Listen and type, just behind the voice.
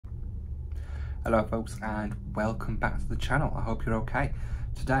Hello folks and welcome back to the channel. I hope you're okay.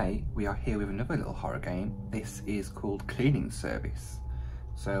 Today we are here with another little horror game. This is called Cleaning Service.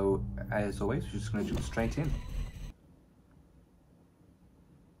 So as always, we're just going to jump straight in.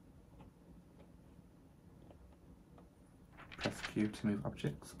 Press Q to move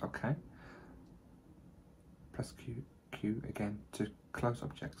objects, okay. Press Q again to close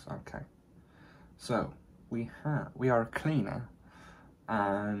objects, okay. So we are a cleaner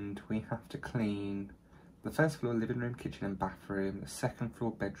and we have to clean the first floor living room, kitchen and bathroom, the second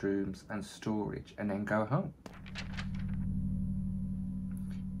floor bedrooms and storage, and then go home.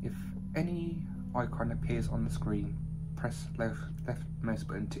 If any icon appears on the screen, press left mouse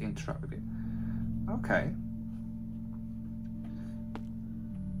button to interact with it. Okay.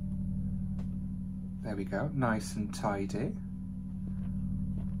 There we go, nice and tidy.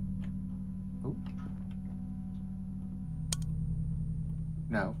 Oh.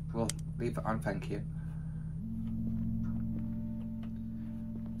 No, we'll leave it on, thank you.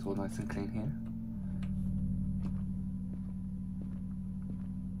 It's all nice and clean here.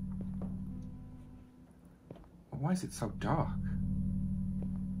 Why is it so dark?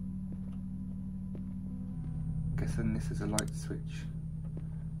 Guessing this is a light switch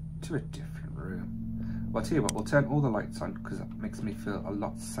to a different room. Well, I'll tell you what, we'll turn all the lights on because that makes me feel a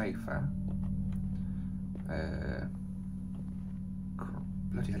lot safer.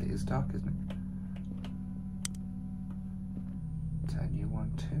 Bloody hell, it is dark, isn't it? Turn you on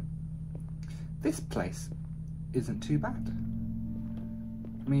too. This place isn't too bad.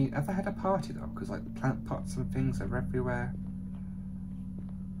 I mean, have I had a party though? Because like the plant pots and things are everywhere.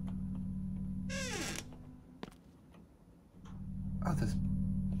 Oh, there's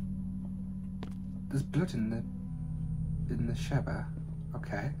blood in the shower.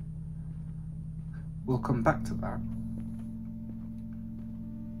 Okay, we'll come back to that.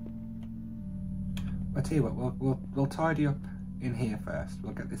 I'll tell you what, we'll tidy up in here first.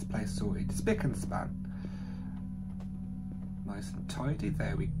 We'll get this place sorted. Spick and span. Nice and tidy,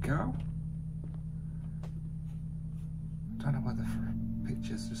 there we go. Don't know why the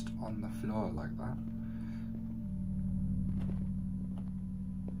picture's just on the floor like that.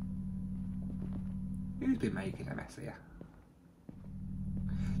 Who's been making a mess here?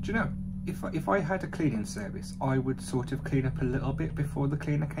 Do you know, if I had a cleaning service, I would sort of clean up a little bit before the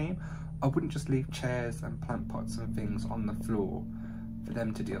cleaner came. I wouldn't just leave chairs and plant pots and things on the floor for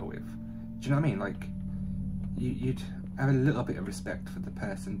them to deal with. Do you know what I mean? Like, you'd have a little bit of respect for the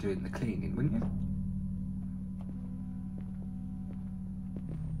person doing the cleaning, wouldn't you?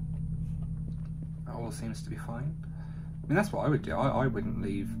 That all seems to be fine. I mean, that's what I would do. I wouldn't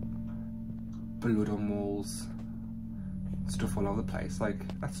leave blood on walls, stuff all over the place.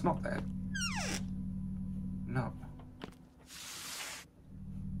 Like, that's not there. No.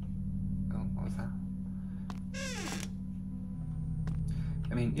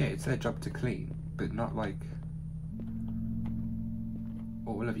 I mean, yeah, it's their job to clean, but not like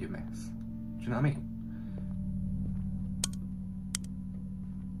all of your mess. Do you know what I mean?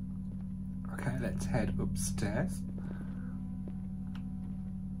 Okay, let's head upstairs.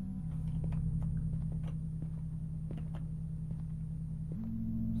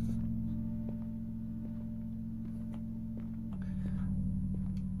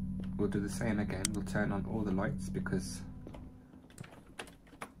 We'll do the same again. We'll turn on all the lights because...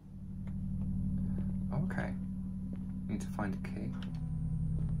 Okay. Need to find a key.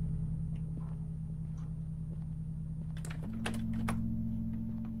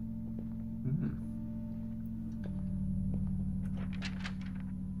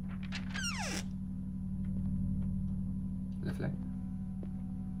 Lovely.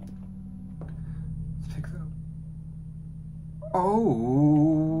 Let's fix it up.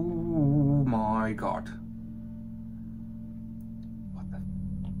 Oh my god.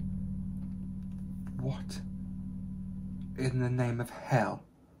 What in the name of hell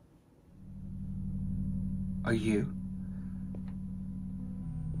are you?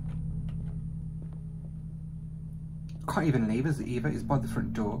 Can't even leave us either, it's by the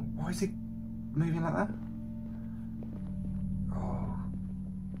front door. Why is it moving like that? Oh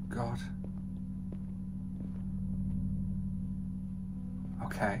god.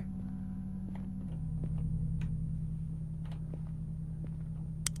 Okay.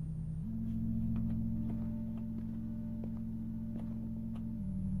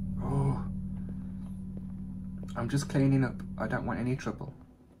 I'm just cleaning up. I don't want any trouble.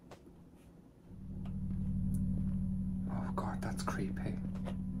 Oh god, that's creepy.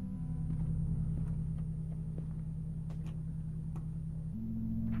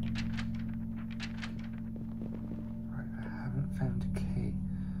 Right, I haven't found a key.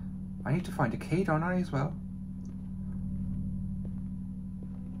 I need to find a key, don't I, as well?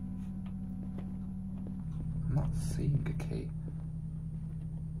 I'm not seeing a key.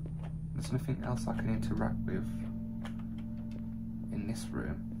 There's nothing else I can interact with in this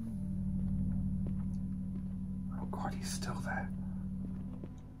room. Oh God, he's still there.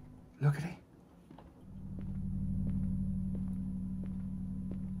 Look at it.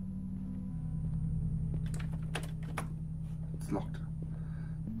 It's locked.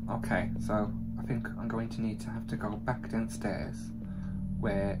 Okay, so I think I'm going to need to have to go back downstairs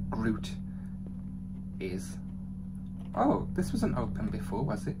where Groot is. Oh, this wasn't open before,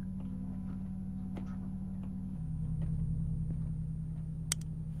 was it?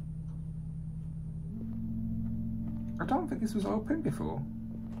 I don't think this was open before.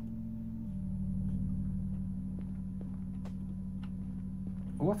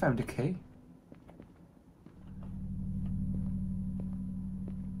 Oh, I found a key.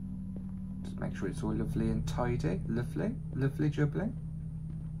 Just make sure it's all lovely and tidy. Lovely, lovely jubbly,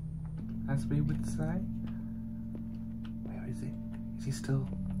 as we would say. Where is he? Is he still?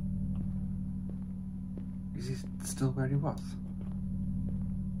 Is he still where he was?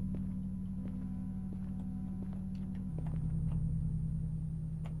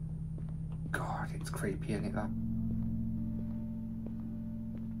 God, it's creepy, isn't it, that?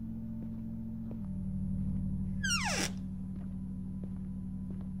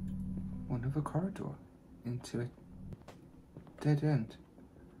 Another corridor into a dead end.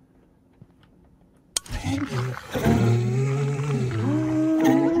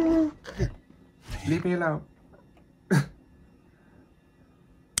 Leave me alone.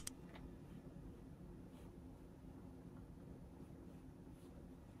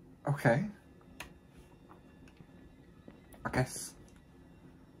 Okay. I guess.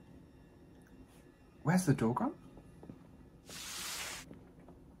 Where's the door gone?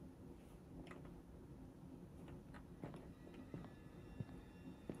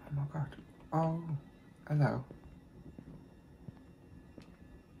 Oh my God. Oh, hello.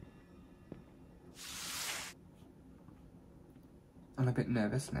 I'm a bit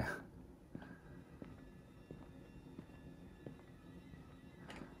nervous now.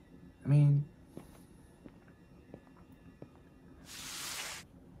 I mean,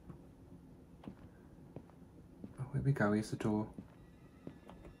 oh, here we go, here's the door.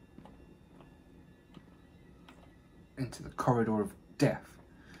 Into the corridor of death.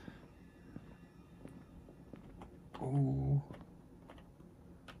 Oh.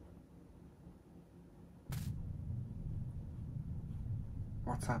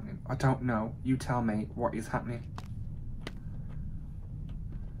 What's happening? I don't know. You tell me what is happening.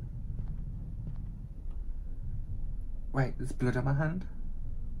 Wait, there's blood on my hand?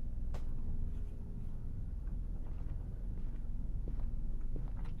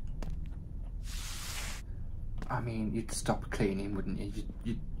 I mean, you'd stop cleaning, wouldn't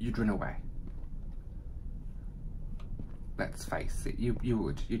you? You'd run away. Let's face it, you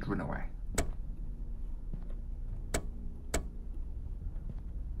would. You'd run away.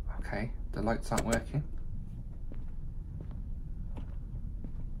 Okay, the lights aren't working.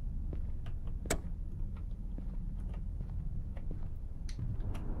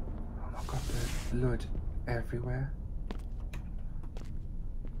 Oh my God, there's blood everywhere.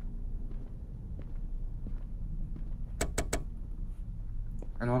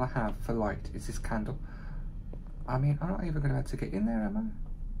 And all I have for light is this candle. I mean, I'm not even going to have to get in there, am I?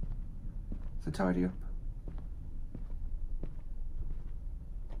 So tidy up.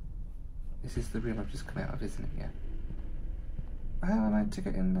 This is the room I've just come out of, isn't it? Yeah. How am I meant to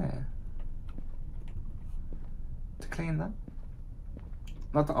get in there? To clean that?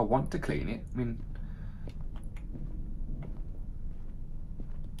 Not that I want to clean it. I mean,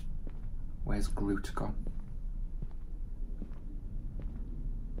 where's Groot gone?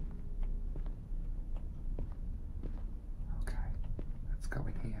 Okay, let's go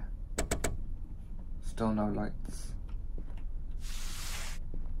in here. Still no lights.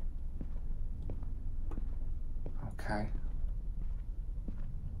 Okay.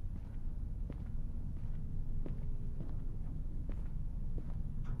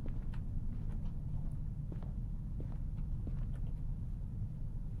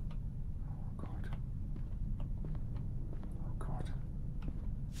 Oh God. Oh God.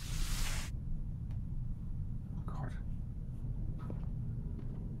 Oh God.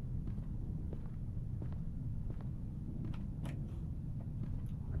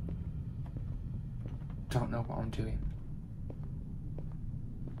 Don't know what I'm doing.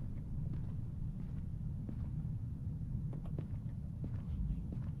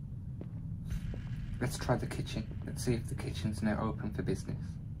 Let's try the kitchen. Let's see if the kitchen's now open for business.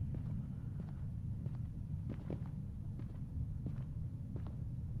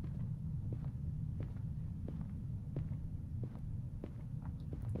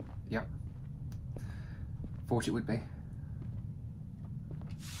 thought it would be.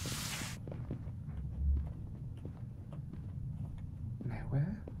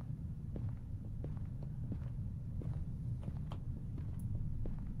 Nowhere.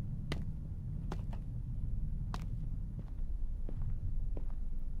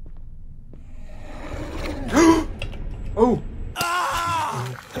 Oh!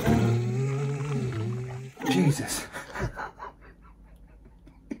 Jesus.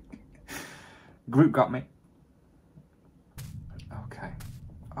 Groot got me. Okay.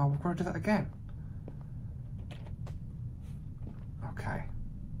 Oh, we're going to do that again. Okay.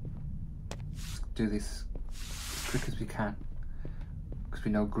 Let's do this as quick as we can. Because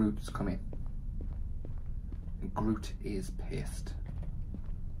we know Groot's coming. And Groot is pissed.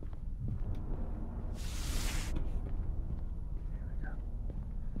 Here we go.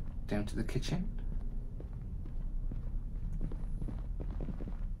 Down to the kitchen.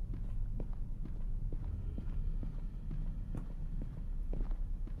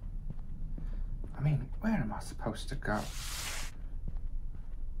 I mean, where am I supposed to go?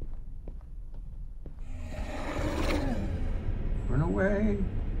 Run away!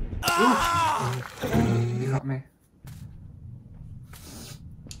 You got me.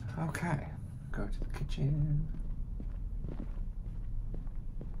 Okay, go to the kitchen.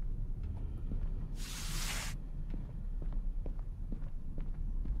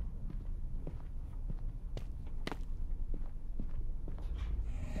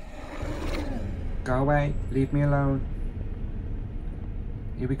 Go away, leave me alone.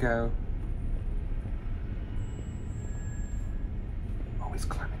 Here we go. Oh, he's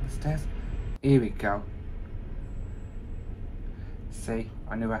climbing the stairs. Here we go. See,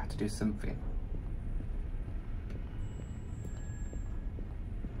 I knew I had to do something.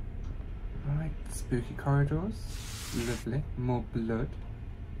 Alright, spooky corridors. Lovely. More blood.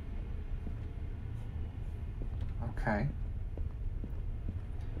 Okay.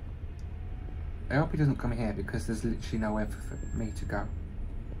 I hope he doesn't come here because there's literally nowhere for me to go.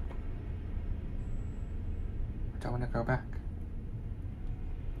 I don't want to go back.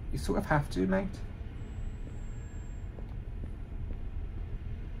 You sort of have to, mate.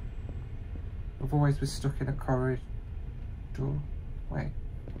 Otherwise we're stuck in a corridor. Wait.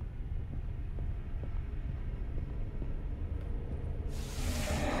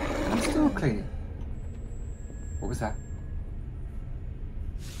 I'm still cleaning. What was that?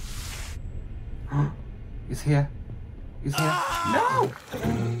 He's here. He's here. No!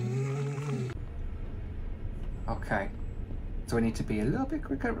 Okay. So I need to be a little bit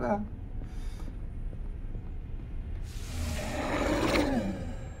quicker at that.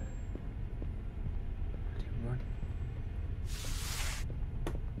 Run.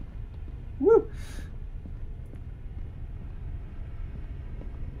 Woo!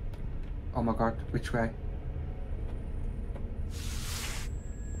 Oh my god, which way?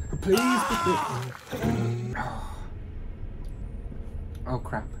 Please be quick. Oh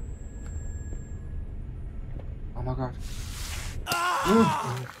crap. Oh my god.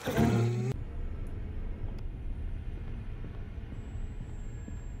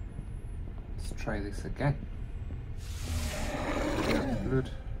 Let's try this again. Clear up the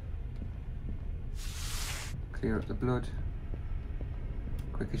blood. Clear up the blood.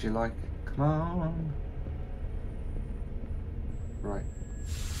 Quick as you like. Come on. Right.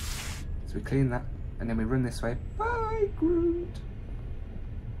 So we clean that, and then we run this way. Bye, Groot!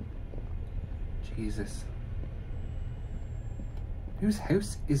 Jesus. Whose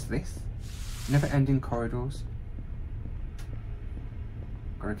house is this? Never-ending corridors.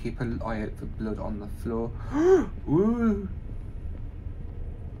 Gotta keep an eye out for blood on the floor. Ooh!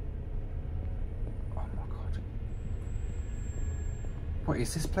 Oh my god. What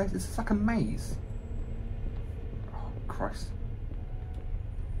is this place? This is like a maze. Oh, Christ.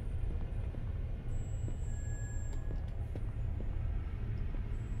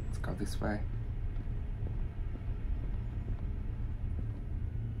 Go this way.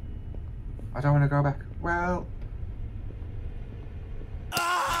 I don't want to go back. Well.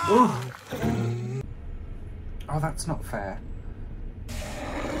 Oh, that's not fair.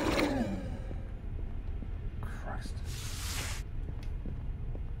 Christ.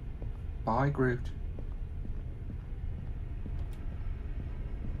 Bye, Groot.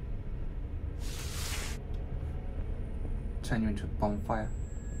 Turn you into a bonfire.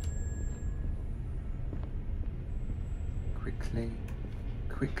 Quickly,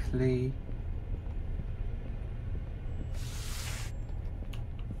 quickly.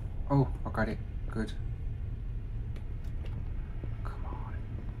 Oh, I got it. Good. Come on.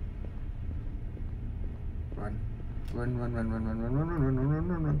 Run. Run, run, run, run, run, run, run, run, run, run, run,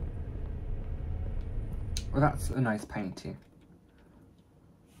 run, run. Well, that's a nice painting.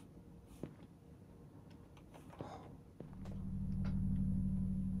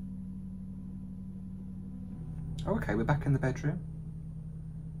 Oh, okay, we're back in the bedroom.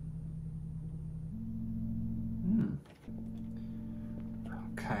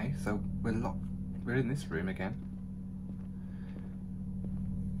 Okay, so we're locked. We're in this room again.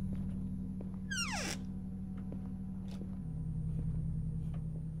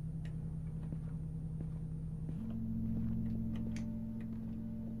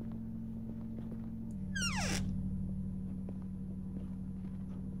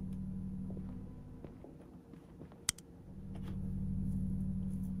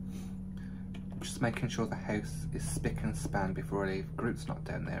 Just making sure the house is spick and span before I leave. Groot's not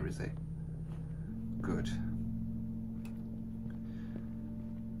down there, is he? Good.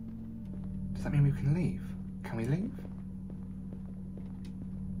 Does that mean we can leave? Can we leave?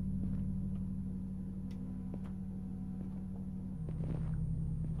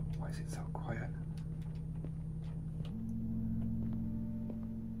 Why is it so quiet?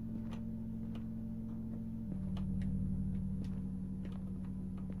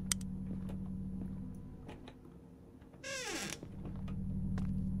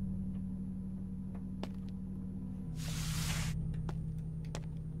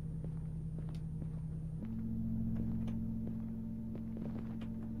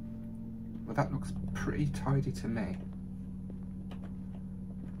 Well, that looks pretty tidy to me.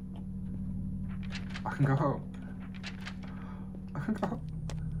 I can go home. I can go home.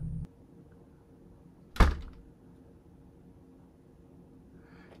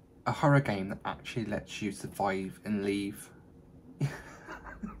 A horror game that actually lets you survive and leave.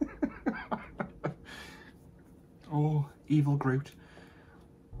 Oh, evil Groot.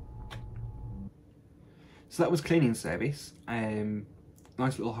 So that was Cleaning Service.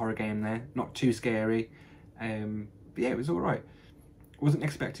 Nice little horror game there, not too scary, but yeah, it was alright. Wasn't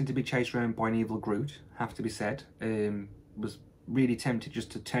expecting to be chased around by an evil Groot, have to be said. Was really tempted just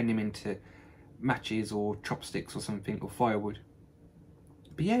to turn him into matches or chopsticks or something, or firewood.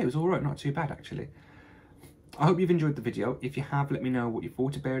 But yeah, it was alright, not too bad actually. I hope you've enjoyed the video. If you have, let me know what you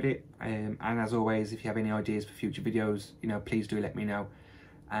thought about it, and as always, if you have any ideas for future videos, you know, please do let me know,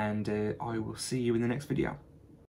 and I will see you in the next video.